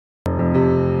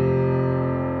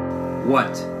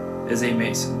What is a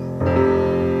Mason?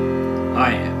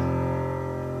 I am.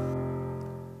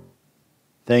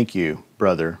 Thank you,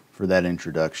 brother, for that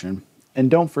introduction.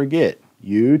 And don't forget,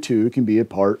 you too can be a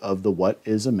part of the What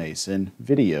is a Mason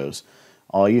videos.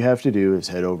 All you have to do is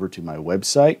head over to my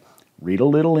website, read a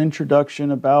little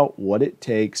introduction about what it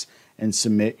takes, and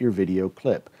submit your video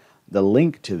clip. The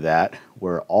link to that,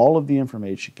 where all of the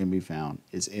information can be found,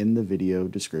 is in the video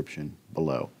description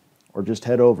below. Or just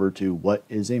head over to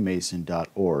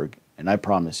whatisamason.org, and I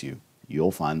promise you,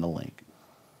 you'll find the link.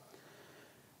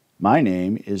 My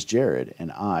name is Jared,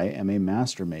 and I am a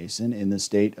Master Mason in the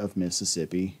state of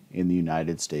Mississippi in the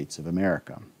United States of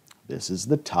America. This is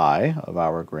the tie of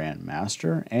our Grand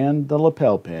Master and the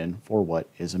lapel pin for What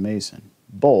is a Mason,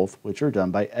 both which are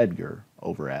done by Edgar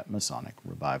over at Masonic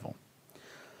Revival.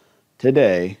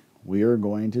 Today, we are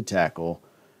going to tackle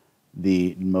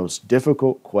the most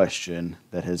difficult question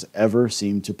that has ever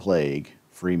seemed to plague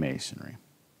Freemasonry.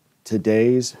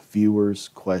 Today's viewer's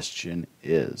question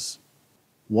is,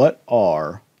 what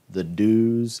are the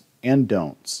do's and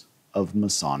don'ts of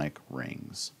Masonic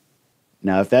rings?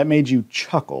 Now, if that made you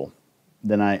chuckle,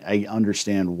 then I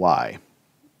understand why.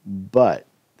 But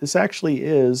this actually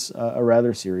is a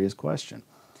rather serious question.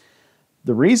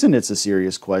 The reason it's a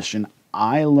serious question,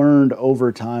 I learned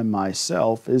over time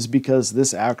myself, is because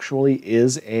this actually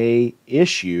is an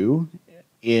issue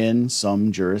in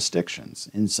some jurisdictions.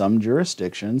 In some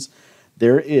jurisdictions,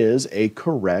 there is a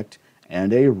correct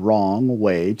and a wrong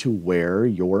way to wear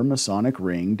your Masonic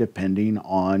ring depending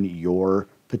on your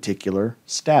particular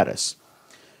status.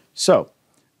 So,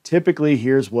 typically,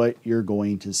 here's what you're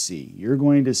going to see. You're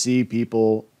going to see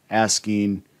people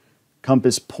asking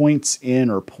compass points in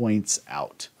or points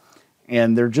out.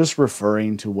 And they're just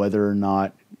referring to whether or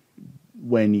not,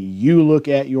 when you look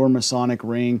at your Masonic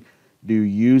ring, do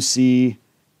you see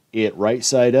it right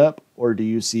side up or do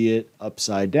you see it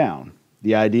upside down?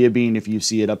 The idea being, if you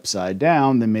see it upside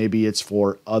down, then maybe it's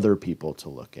for other people to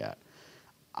look at.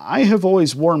 I have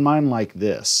always worn mine like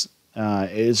this.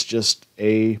 It's just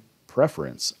a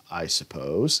preference, I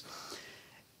suppose.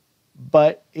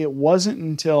 But it wasn't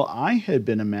until I had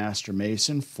been a Master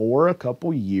Mason for a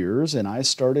couple years and I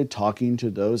started talking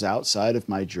to those outside of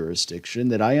my jurisdiction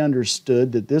that I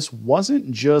understood that this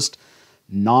wasn't just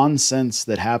nonsense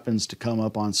that happens to come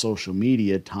up on social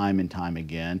media time and time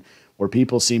again, where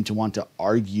people seem to want to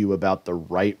argue about the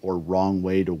right or wrong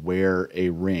way to wear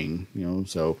a ring.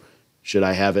 So should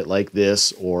I have it like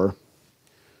this or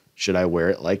should I wear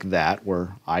it like that,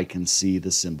 where I can see the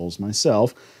symbols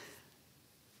myself?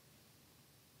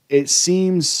 It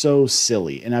seems so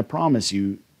silly, and I promise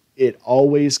you, it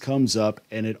always comes up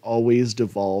and it always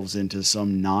devolves into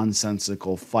some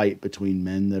nonsensical fight between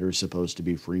men that are supposed to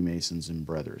be Freemasons and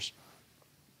brothers.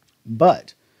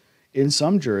 But in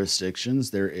some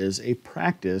jurisdictions, there is a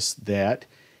practice that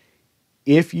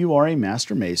if you are a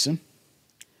Master Mason,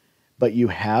 but you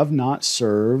have not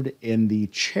served in the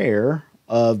chair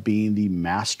of being the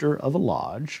master of a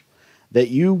lodge, that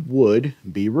you would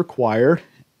be required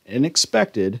and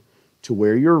expected to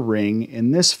wear your ring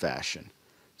in this fashion,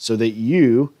 so that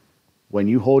you, when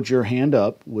you hold your hand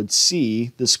up, would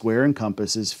see the square and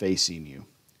compasses facing you,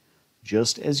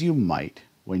 just as you might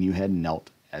when you had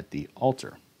knelt at the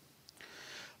altar.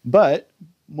 But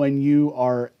when you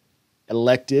are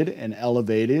elected and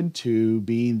elevated to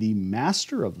being the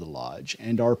master of the lodge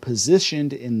and are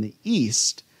positioned in the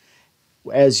east,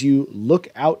 as you look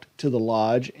out to the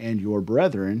lodge and your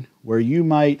brethren, where you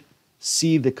might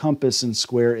see the compass and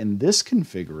square in this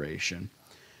configuration,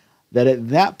 that at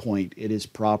that point it is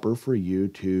proper for you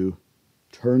to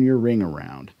turn your ring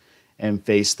around and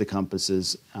face the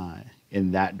compasses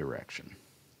in that direction.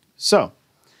 So,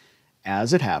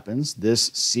 as it happens, this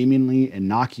seemingly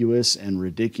innocuous and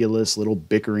ridiculous little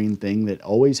bickering thing that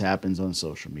always happens on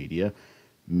social media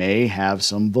may have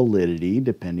some validity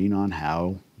depending on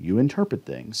how you interpret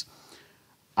things.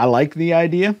 I like the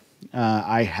idea.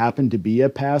 I happen to be a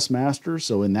past master,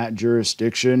 so in that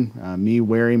jurisdiction, me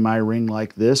wearing my ring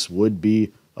like this would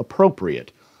be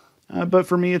appropriate. But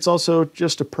for me, it's also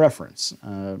just a preference.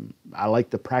 I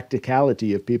like the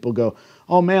practicality of people go,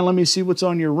 oh man, let me see what's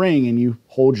on your ring, and you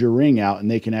hold your ring out and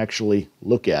they can actually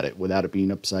look at it without it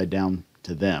being upside down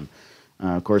to them.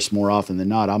 Of course, more often than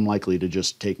not, I'm likely to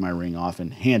just take my ring off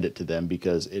and hand it to them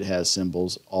because it has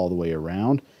symbols all the way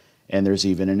around, and there's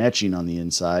even an etching on the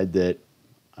inside that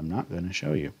I'm not going to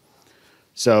show you.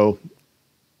 So,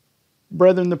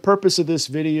 brethren, the purpose of this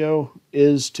video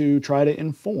is to try to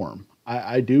inform.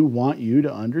 I do want you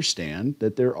to understand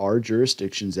that there are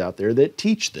jurisdictions out there that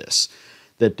teach this,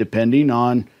 that depending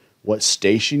on what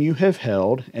station you have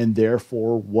held and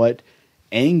therefore what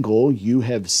angle you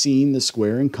have seen the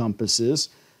square and compasses,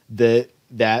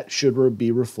 that should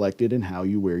be reflected in how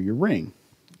you wear your ring.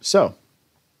 So,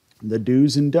 the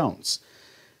do's and don'ts.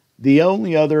 The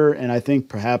only other, and I think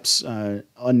perhaps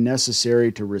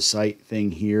unnecessary to recite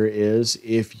thing here is,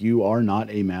 if you are not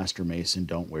a Master Mason,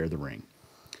 don't wear the ring.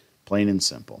 Plain and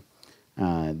simple.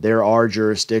 There are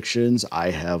jurisdictions, I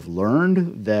have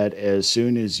learned, that as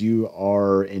soon as you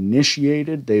are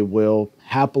initiated, they will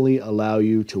happily allow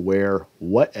you to wear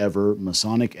whatever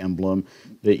Masonic emblem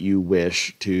that you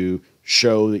wish to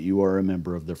show that you are a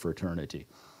member of the fraternity.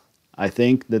 I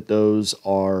think that those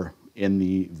are in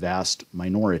the vast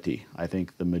minority. I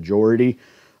think the majority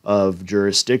of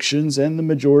jurisdictions and the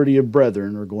majority of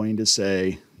brethren are going to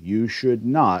say you should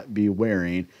not be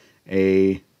wearing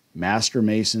a Master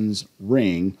Mason's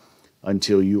ring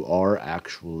until you are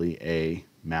actually a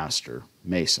Master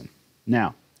Mason.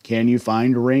 Now, can you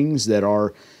find rings that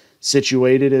are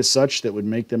situated as such that would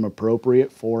make them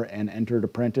appropriate for an entered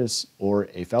apprentice or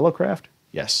a fellowcraft?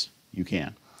 Yes, you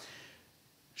can.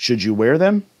 Should you wear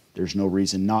them? There's no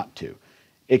reason not to,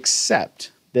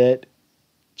 except that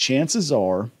chances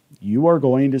are you are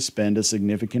going to spend a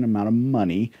significant amount of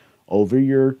money over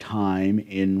your time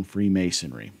in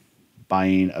Freemasonry,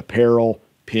 buying apparel,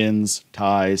 pins,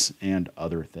 ties, and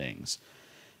other things.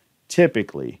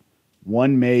 Typically,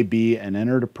 one may be an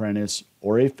entered apprentice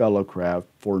or a fellowcraft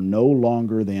for no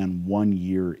longer than 1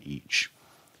 year each.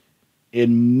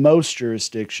 In most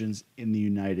jurisdictions in the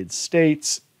United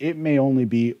States, it may only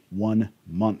be 1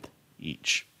 month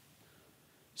each.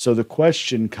 So the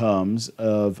question comes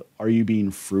of, are you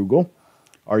being frugal?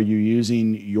 Are you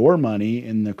using your money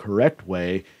in the correct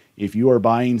way if you are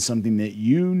buying something that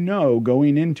you know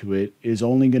going into it is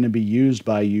only going to be used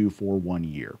by you for 1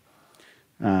 year?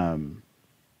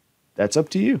 That's up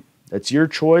to you. That's your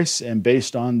choice and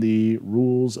based on the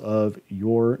rules of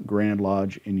your Grand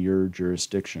Lodge in your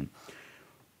jurisdiction.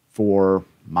 For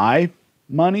my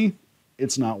money,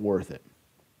 it's not worth it.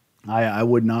 I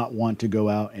would not want to go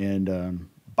out and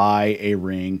buy a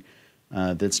ring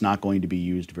that's not going to be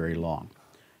used very long.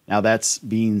 Now, that's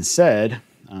being said,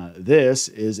 this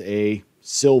is a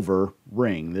silver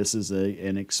ring. This is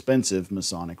an expensive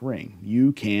Masonic ring.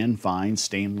 You can find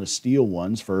stainless steel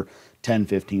ones for 10,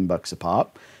 15 bucks a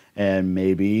pop, and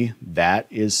maybe that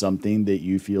is something that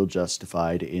you feel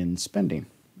justified in spending.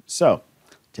 So,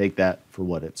 take that for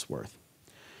what it's worth.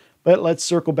 But let's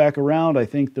circle back around. I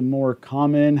think the more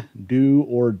common do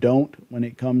or don't when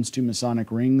it comes to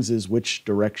Masonic rings is which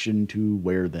direction to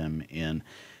wear them in.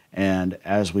 And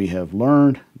as we have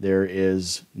learned, there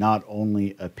is not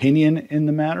only opinion in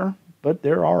the matter, but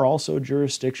there are also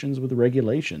jurisdictions with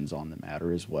regulations on the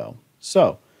matter as well.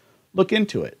 So look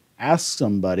into it. Ask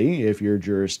somebody if your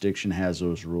jurisdiction has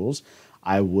those rules.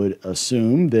 I would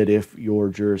assume that if your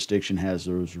jurisdiction has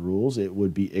those rules, it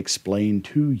would be explained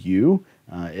to you,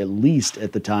 at least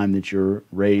at the time that you're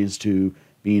raised to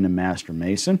being a Master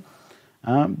Mason.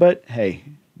 But hey,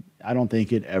 I don't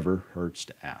think it ever hurts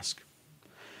to ask.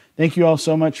 Thank you all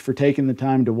so much for taking the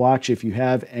time to watch. If you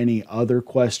have any other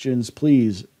questions,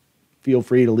 please feel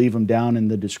free to leave them down in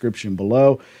the description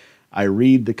below. I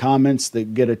read the comments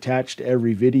that get attached to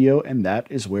every video, and that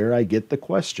is where I get the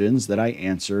questions that I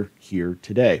answer here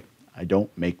today. I don't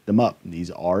make them up.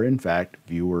 These are, in fact,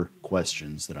 viewer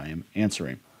questions that I am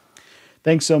answering.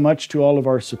 Thanks so much to all of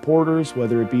our supporters,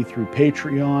 whether it be through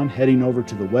Patreon, heading over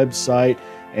to the website,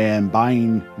 and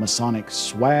buying Masonic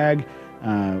swag.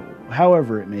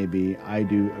 However it may be, I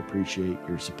do appreciate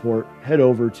your support. Head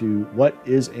over to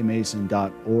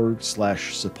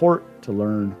whatisamason.org/support to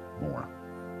learn more.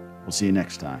 We'll see you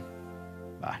next time.